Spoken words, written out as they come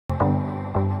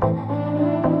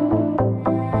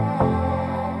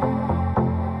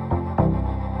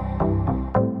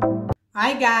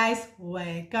Hi guys,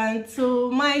 welcome to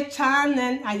my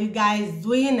channel. How you guys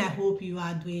doing? I hope you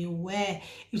are doing well.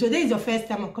 If today is your first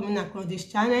time of coming across this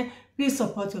channel, please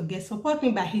support your guest. Support me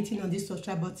by hitting on this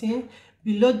subscribe button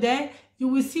below there. You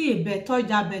will see a bell. Touch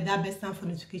that bell, that bell stand for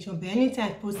notification. But anytime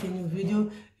I post a new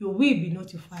video, you will be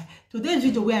notified. Today's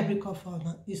video where I break up for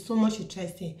is so much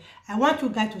interesting. I want you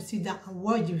guys to sit down and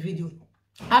watch the video.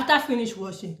 After finish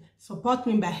watching, support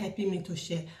me by helping me to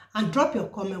share and drop your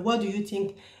comment. What do you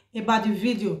think about the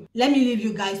video? Let me leave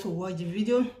you guys to watch the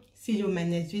video. See you in my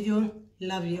next video.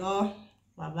 Love you all.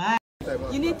 Bye bye.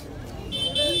 You need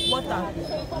water. I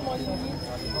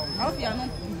hope you are not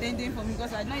intending for me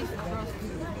because I know it's across.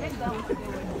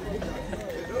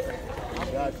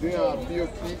 Doing our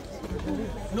POP.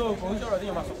 No, there's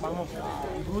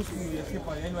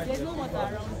no water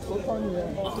around.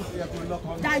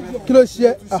 Kilo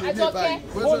share. I got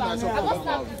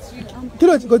with you.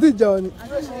 Kilo go to John.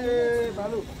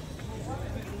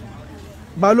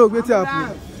 Balo, wait here.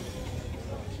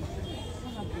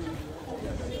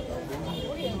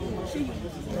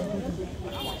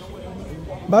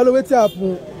 Balo, wait here.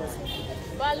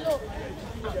 Balo.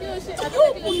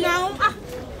 Now.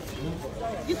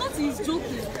 You thought he's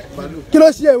joking.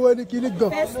 Kilo share when you kill it go.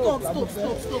 Stop.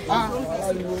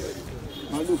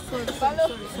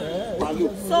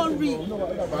 Sorry.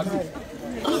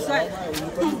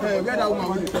 Hey, where that woman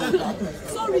with the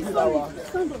Sorry.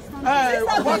 Hey,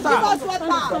 water.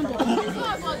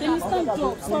 Stand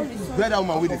up. Sorry. Where that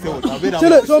woman with the water?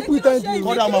 Don't pretend.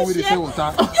 Call that woman with the water.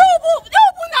 Yo,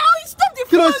 now stop the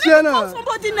Kilo phone. share Let me call now.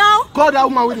 somebody now. Call that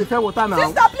woman with the water now.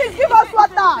 Sister, please give us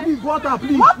water. Please, water,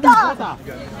 please. Water.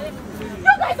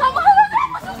 You guys are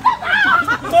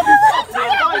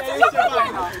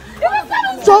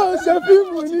So, c'est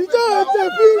people.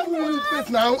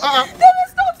 Now, Stop.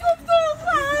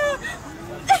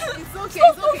 It's okay.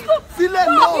 feel it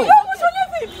no.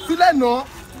 Feel it no.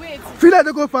 Wait. Feel like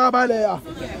they go far by there.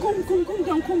 Okay.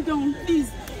 Calm down, please.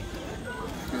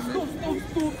 Stop.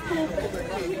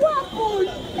 What happened?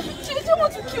 She didn't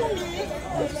want to kill me.